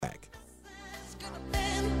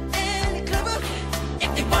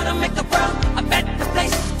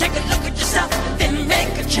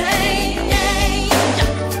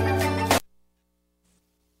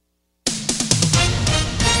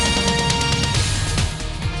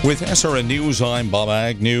With SRN News, I'm Bob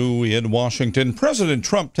Agnew in Washington. President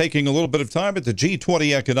Trump taking a little bit of time at the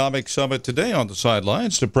G20 Economic Summit today on the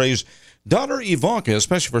sidelines to praise daughter Ivanka,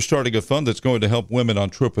 especially for starting a fund that's going to help women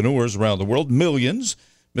entrepreneurs around the world. Millions,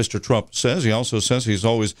 Mr. Trump says. He also says he's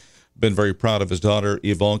always been very proud of his daughter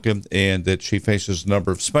Ivanka and that she faces a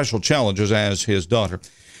number of special challenges as his daughter.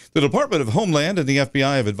 The Department of Homeland and the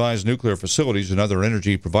FBI have advised nuclear facilities and other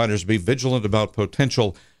energy providers to be vigilant about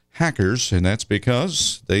potential hackers, and that's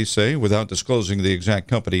because they say, without disclosing the exact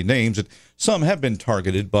company names, that some have been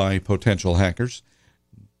targeted by potential hackers.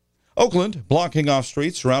 Oakland, blocking off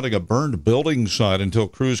streets surrounding a burned building site until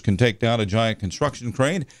crews can take down a giant construction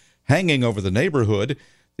crane hanging over the neighborhood.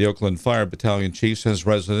 The Oakland Fire Battalion chief says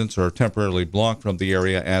residents are temporarily blocked from the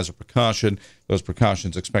area as a precaution. Those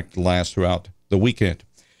precautions expected to last throughout the weekend.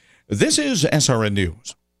 This is SRN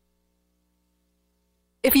News.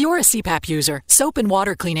 If you're a CPAP user, soap and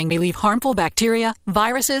water cleaning may leave harmful bacteria,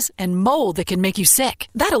 viruses, and mold that can make you sick.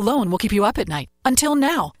 That alone will keep you up at night. Until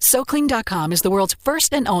now, SoClean.com is the world's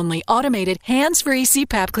first and only automated, hands-free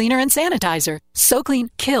CPAP cleaner and sanitizer. SoClean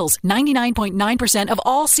kills 99.9% of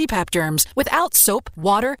all CPAP germs without soap,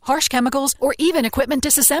 water, harsh chemicals, or even equipment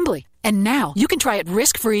disassembly. And now, you can try it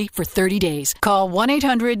risk-free for 30 days. Call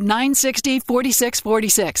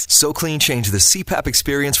 1-800-960-4646. SoClean changed the CPAP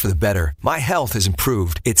experience for the better. My health has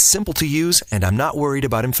improved. It's simple to use, and I'm not worried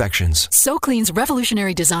about infections. SoClean's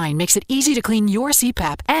revolutionary design makes it easy to clean your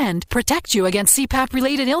CPAP and protect you against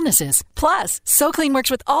CPAP-related illnesses. Plus, SoClean works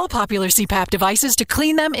with all popular CPAP devices to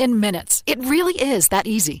clean them in minutes. It really is that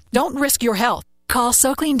easy. Don't risk your health. Call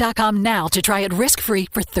SoClean.com now to try it risk-free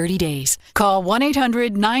for 30 days. Call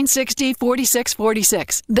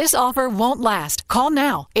 1-800-960-4646. This offer won't last. Call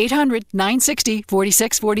now.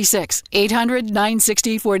 800-960-4646.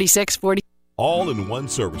 800-960-4646. All-in-One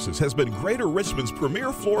Services has been Greater Richmond's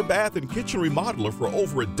premier floor, bath, and kitchen remodeler for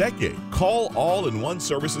over a decade. Call All-in-One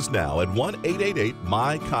Services now at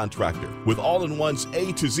 1-888-MY-CONTRACTOR. With All-in-One's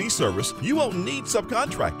A to Z service, you won't need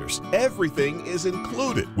subcontractors. Everything is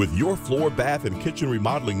included. With your floor, bath, and kitchen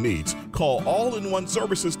remodeling needs, call All-in-One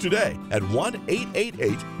Services today at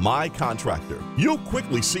 1-888-MY-CONTRACTOR. You'll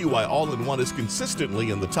quickly see why All-in-One is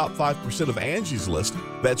consistently in the top 5% of Angie's List.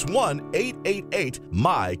 That's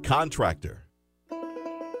 1-888-MY-CONTRACTOR.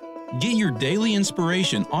 Get your daily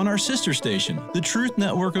inspiration on our sister station, the Truth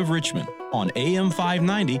Network of Richmond, on AM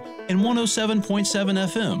 590 and 107.7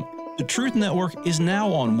 FM. The Truth Network is now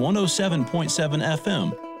on 107.7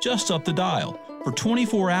 FM, just up the dial. For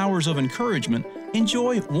 24 hours of encouragement,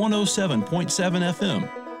 enjoy 107.7 FM.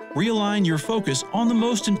 Realign your focus on the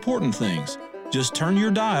most important things. Just turn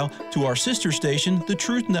your dial to our sister station, the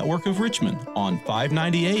Truth Network of Richmond, on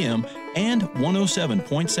 590 AM and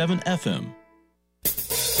 107.7 FM.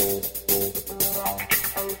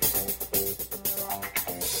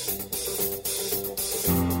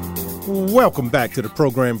 Welcome back to the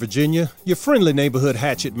program, Virginia. Your friendly neighborhood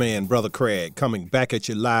hatchet man, Brother Craig, coming back at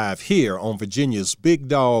you live here on Virginia's Big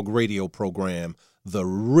Dog radio program, The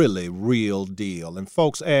Really Real Deal. And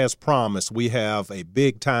folks, as promised, we have a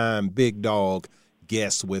big-time Big Dog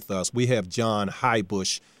guest with us. We have John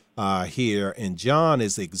Heubusch here, and John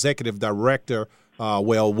is the executive director,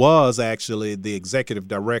 was actually the executive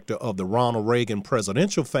director of the Ronald Reagan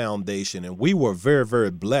Presidential Foundation, and we were very,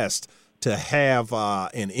 very blessed to have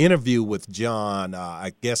an interview with John,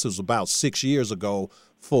 I guess it was about 6 years ago,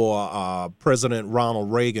 for President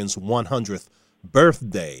Ronald Reagan's 100th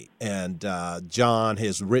birthday. And John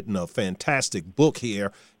has written a fantastic book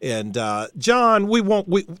here. And John,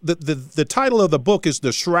 the title of the book is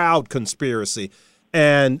The Shroud Conspiracy.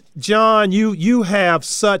 And John, you have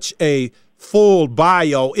such a full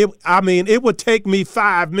bio. It would take me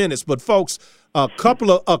 5 minutes, but folks, a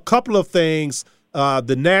couple of things.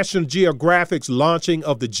 The National Geographic's launching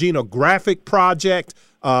of the Genographic Project,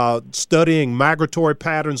 studying migratory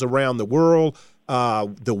patterns around the world.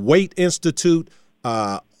 The Waite Institute,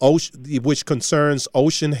 which concerns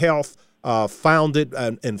ocean health, founded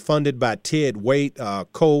and funded by Ted Waite,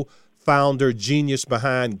 co-founder, genius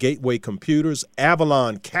behind Gateway Computers,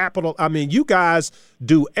 Avalon Capital. I mean, you guys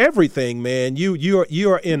do everything, man.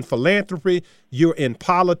 You're in philanthropy, you're in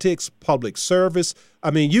politics, public service. I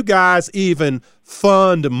mean, you guys even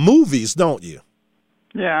fund movies, don't you?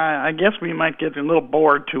 Yeah, I guess we might get a little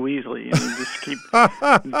bored too easily and just keep,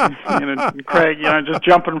 Craig, just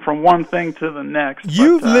jumping from one thing to the next.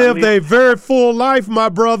 You've lived a very full life, my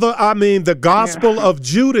brother. I mean, the Gospel of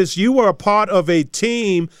Judas, you were a part of a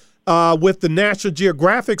team with the National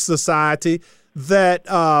Geographic Society that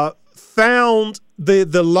found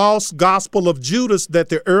the lost Gospel of Judas that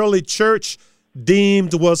the early church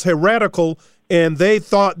deemed was heretical. and they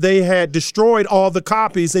thought they had destroyed all the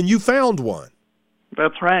copies, and you found one.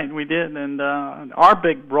 That's right, we did. And our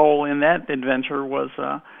big role in that adventure was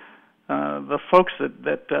the folks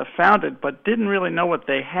that found it but didn't really know what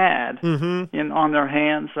they had on their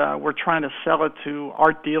hands were trying to sell it to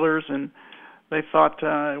art dealers, and we thought,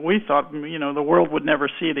 the world would never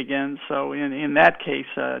see it again. So in that case,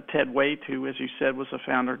 Ted Waite, who, as you said, was the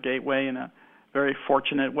founder of Gateway and a very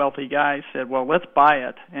fortunate, wealthy guy, said, well, let's buy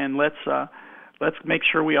it, and let's make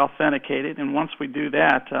sure we authenticate it, and once we do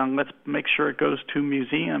that, let's make sure it goes to a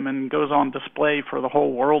museum and goes on display for the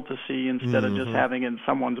whole world to see instead of just having it in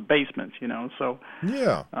someone's basement, So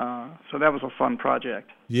so that was a fun project.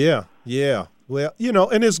 Yeah. Well,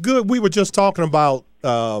 and it's good. We were just talking about,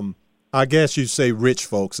 I guess you'd say rich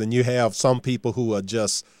folks, and you have some people who are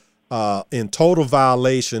just in total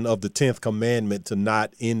violation of the 10th commandment to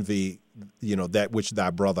not envy that which thy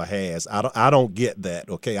brother has. I don't get that,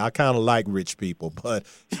 okay? I kind of like rich people, but,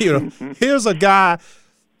 here's a guy,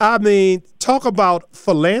 talk about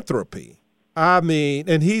philanthropy.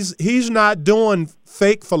 And he's not doing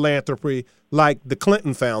fake philanthropy like the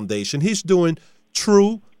Clinton Foundation. He's doing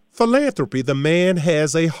true philanthropy. The man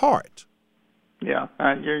has a heart. Yeah,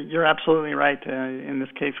 you're absolutely right. In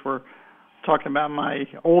this case, we're talking about my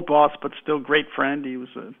old boss, but still great friend. He was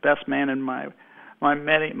the best man in my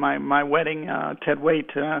wedding, Ted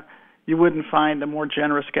Waite. You wouldn't find a more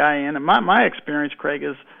generous guy. And my experience, Craig,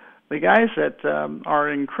 is the guys that are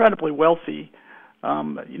incredibly wealthy.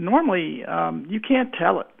 Normally, you can't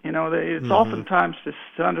tell it. It's oftentimes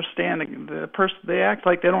to understand the person. They act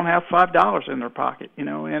like they don't have $5 in their pocket.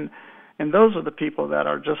 And those are the people that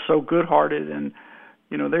are just so good-hearted, and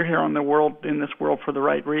they're here in this world for the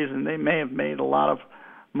right reason. They may have made a lot of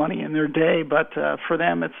money in their day, but for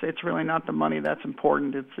them, it's really not the money that's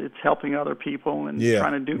important. It's helping other people and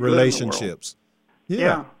trying to do relationships. Good in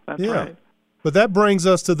the world. That's right. But that brings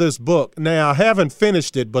us to this book. Now, I haven't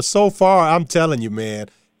finished it, but so far, I'm telling you, man,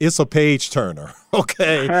 it's a page turner.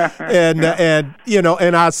 Okay, and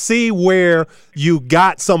I see where you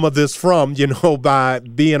got some of this from, by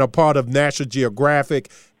being a part of National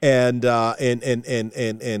Geographic and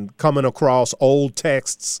coming across old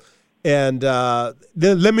texts. And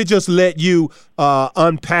then let me just let you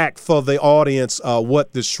unpack for the audience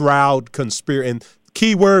what the Shroud Conspiracy, and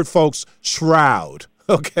key word, folks, Shroud.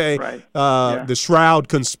 Okay, right. The Shroud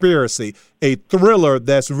Conspiracy, a thriller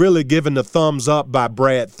that's really given the thumbs up by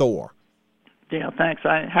Brad Thor. Yeah, thanks.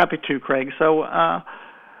 I'm happy to, Craig. So,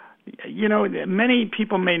 many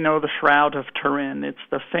people may know the Shroud of Turin. It's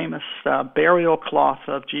the famous burial cloth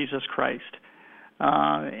of Jesus Christ,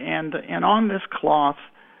 and on this cloth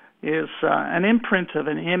is an imprint of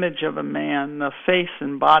an image of a man, the face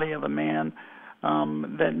and body of a man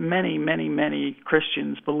that many, many, many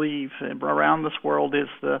Christians believe around this world is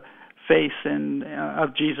the face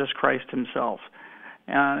of Jesus Christ himself.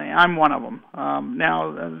 I'm one of them.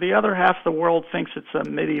 Now, the other half of the world thinks it's a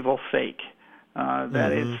medieval fake,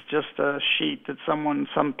 that it's just a sheet that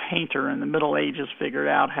some painter in the Middle Ages figured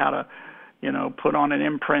out how to, put on an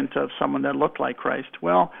imprint of someone that looked like Christ.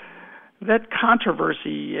 Well, that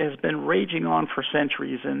controversy has been raging on for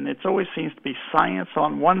centuries, and it always seems to be science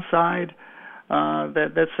on one side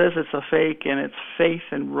that says it's a fake, and it's faith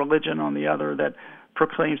and religion on the other that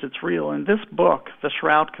proclaims it's real. And this book, The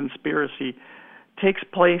Shroud Conspiracy, takes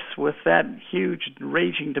place with that huge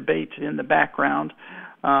raging debate in the background,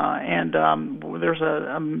 and there's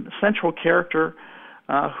a central character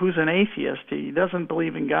who's an atheist. He doesn't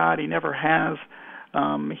believe in God. He never has.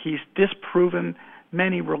 He's disproven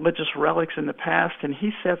many religious relics in the past, and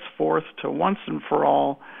he sets forth to once and for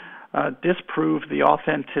all disprove the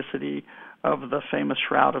authenticity of the famous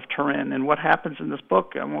Shroud of Turin. And what happens in this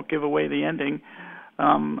book, I won't give away the ending,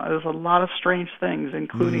 there's a lot of strange things,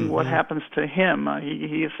 including what happens to him.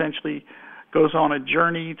 He essentially goes on a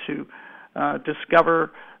journey to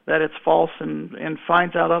discover that it's false and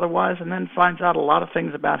finds out otherwise, and then finds out a lot of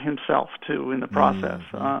things about himself, too, in the process.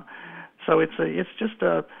 So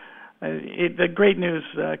the great news,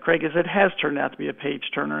 Craig, is it has turned out to be a page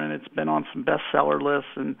turner, and it's been on some bestseller lists.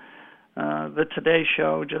 And the Today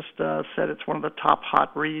Show just said it's one of the top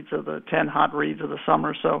hot reads of the 10 hot reads of the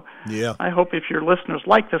summer. So I hope if your listeners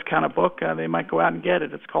like this kind of book, they might go out and get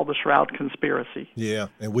it. It's called The Shroud Conspiracy. Yeah,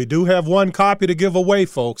 and we do have one copy to give away,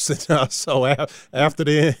 folks. So after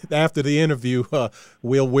the interview,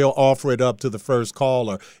 we'll offer it up to the first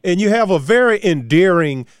caller. And you have a very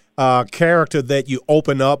endearing character that you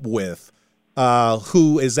open up with,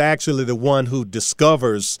 who is actually the one who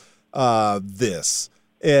discovers this.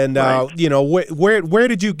 And where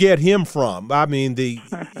did you get him from? I mean,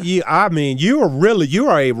 you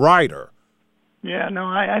are a writer. Yeah, no,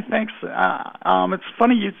 I thanks. It's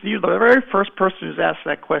funny you're the very first person who's asked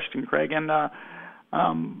that question, Craig. And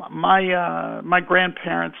my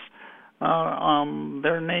grandparents,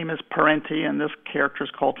 their name is Parenti, and this character is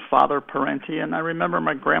called Father Parenti. And I remember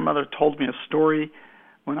my grandmother told me a story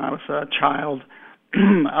when I was a child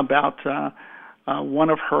about one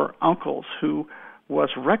of her uncles who was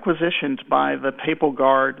requisitioned by the Papal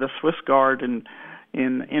Guard, the Swiss Guard,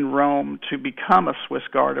 in Rome to become a Swiss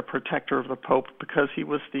Guard, a protector of the Pope, because he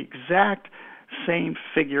was the exact same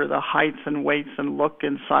figure, the height and weight and look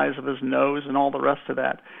and size of his nose and all the rest of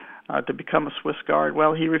that, to become a Swiss Guard.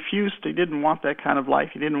 Well, he refused. He didn't want that kind of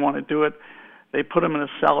life. He didn't want to do it. They put him in a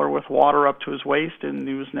cellar with water up to his waist, and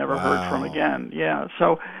he was never heard from again. Yeah,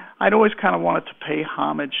 so I'd always kind of wanted to pay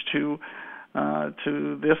homage to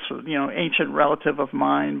this, ancient relative of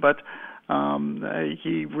mine, but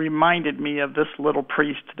he reminded me of this little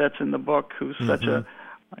priest that's in the book, who's such a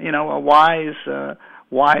wise,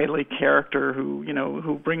 wily character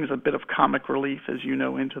who brings a bit of comic relief, as you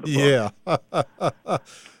know, into the book.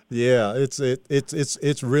 Yeah,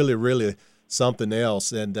 it's really, really something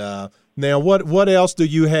else. And now, what else do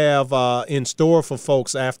you have in store for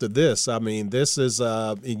folks after this? I mean, this is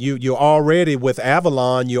you're already with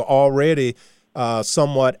Avalon. You're already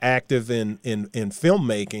somewhat active in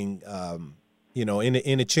filmmaking.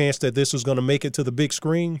 Any chance that this is going to make it to the big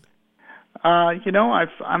screen?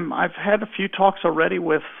 I've had a few talks already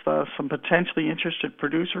with some potentially interested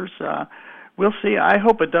producers. We'll see. I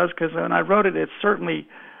hope it does, because when I wrote it,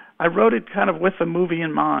 I wrote it kind of with the movie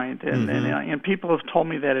in mind, and people have told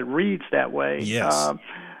me that it reads that way. Yes.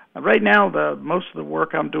 Right now, most of the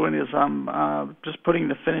work I'm doing is I'm just putting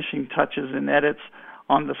the finishing touches and edits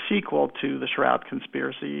on the sequel to The Shroud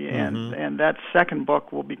Conspiracy, and that second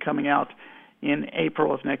book will be coming out in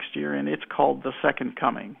April of next year, and it's called The Second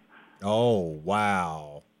Coming. Oh,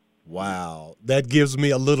 wow. That gives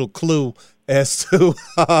me a little clue as to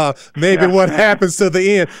maybe what happens to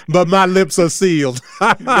the end, but my lips are sealed.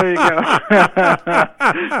 There you go.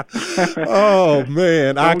 Oh,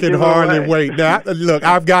 man, I can hardly wait. Now, look,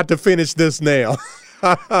 I've got to finish this now.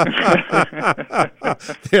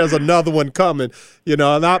 There's another one coming, and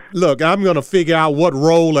I'm going to figure out what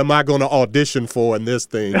role am I going to audition for in this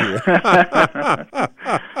thing here.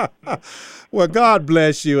 Well, God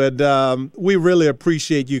bless you, and we really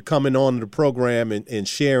appreciate you coming on the program and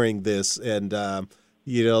sharing this, and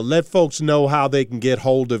let folks know how they can get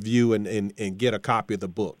hold of you and get a copy of the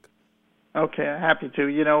book. Okay, happy to.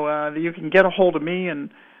 You can get a hold of me and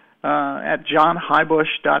at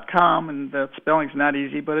johnheibusch.com, and the spelling's not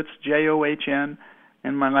easy, but it's John,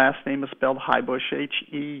 and my last name is spelled Heibusch,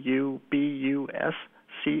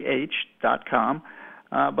 HEUBUSCH.com.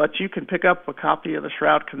 But you can pick up a copy of The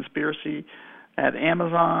Shroud Conspiracy at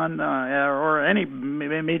Amazon or any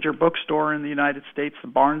major bookstore in the United States, the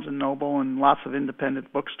Barnes & Noble, and lots of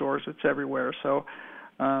independent bookstores. It's everywhere. So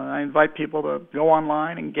I invite people to go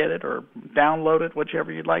online and get it or download it,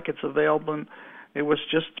 whichever you'd like. It's available, and it was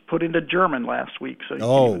just put into German last week, so you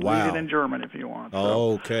can read it in German if you want.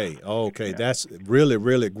 So. Okay. Yeah. That's really,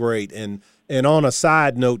 really great. And on a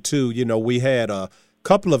side note, too, we had a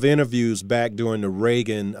couple of interviews back during the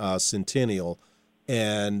Reagan centennial,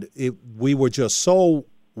 and we were just so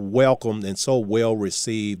welcomed and so well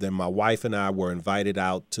received, and my wife and I were invited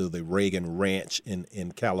out to the Reagan Ranch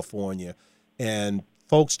in California, and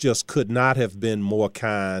folks just could not have been more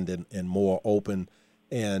kind and more open.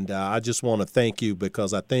 And I just want to thank you,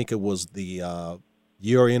 because I think it was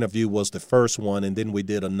your interview was the first one, and then we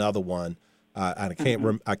did another one. I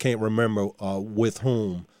can't remember with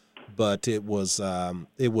whom, but it was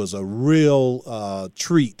a real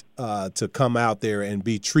treat to come out there and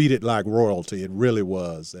be treated like royalty. It really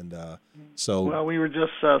was, and so. Well, we were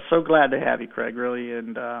just so glad to have you, Craig. Really,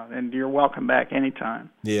 and you're welcome back anytime.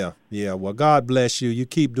 Yeah. Well, God bless you. You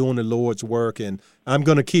keep doing the Lord's work, and I'm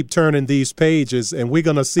going to keep turning these pages, and we're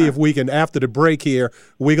going to see if we can, after the break here,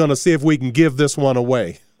 we're going to see if we can give this one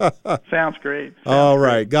away. Sounds great. All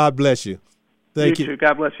right. God bless you. Thank you. You too.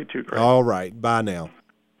 God bless you too, Craig. All right. Bye now.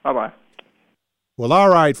 Bye-bye. Well, all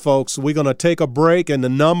right, folks, we're going to take a break, and the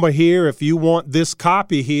number here, if you want this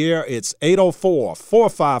copy here, it's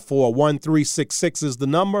 804-454-1366 is the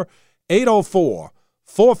number,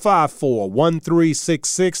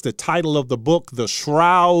 804-454-1366, the title of the book, The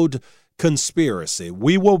Shroud Conspiracy.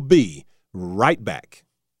 We will be right back.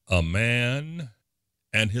 A man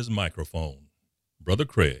and his microphone. Brother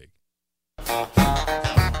Craig.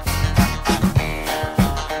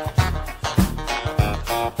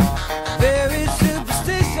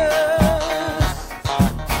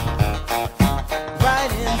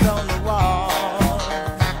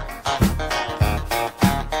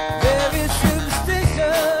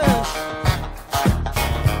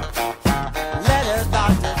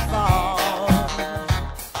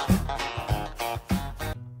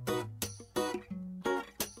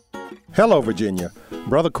 Hello, Virginia.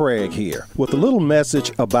 Brother Craig here with a little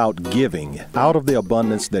message about giving out of the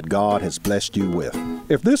abundance that God has blessed you with.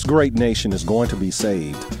 If this great nation is going to be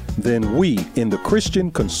saved, then we in the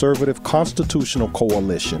Christian Conservative Constitutional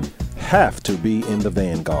Coalition have to be in the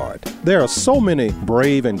vanguard. There are so many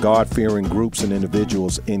brave and God-fearing groups and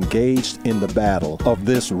individuals engaged in the battle of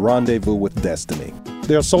this rendezvous with destiny.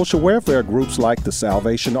 There are social welfare groups like the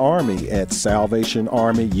Salvation Army at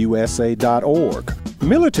salvationarmyusa.org.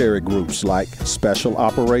 Military groups like Special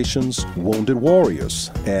Operations Wounded Warriors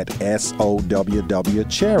at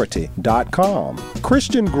SOWWcharity.com.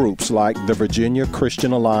 Christian groups like the Virginia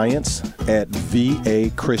Christian Alliance at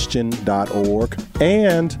vachristian.org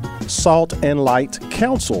and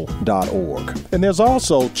saltandlightcouncil.org. And there's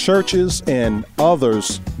also churches and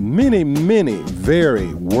others, many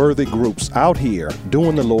very worthy groups out here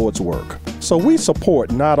doing the Lord's work. So we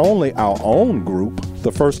support not only our own group,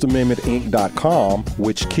 thefirstamentminc.com,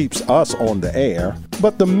 which keeps us on the air,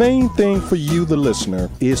 but the main thing for you, the listener,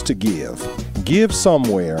 is to give. Give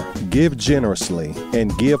somewhere, give generously,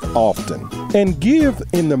 and give often. And give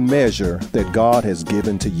in the measure that God has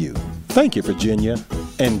given to you. Thank you, Virginia,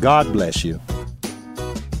 and God bless you.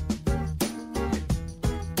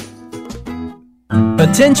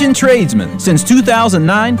 Attention tradesmen! Since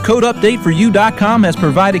 2009, CodeUpdateForYou.com has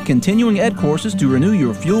provided continuing ed courses to renew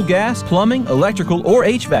your fuel, gas, plumbing, electrical, or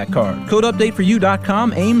HVAC card.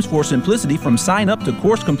 CodeUpdateForYou.com aims for simplicity from sign up to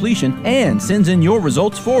course completion and sends in your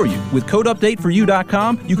results for you. With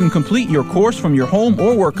CodeUpdateForYou.com, you can complete your course from your home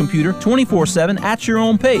or work computer 24/7 at your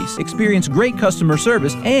own pace, experience great customer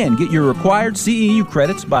service, and get your required CEU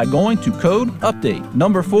credits by going to CodeUpdate,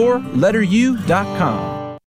 number 4, letter U.com.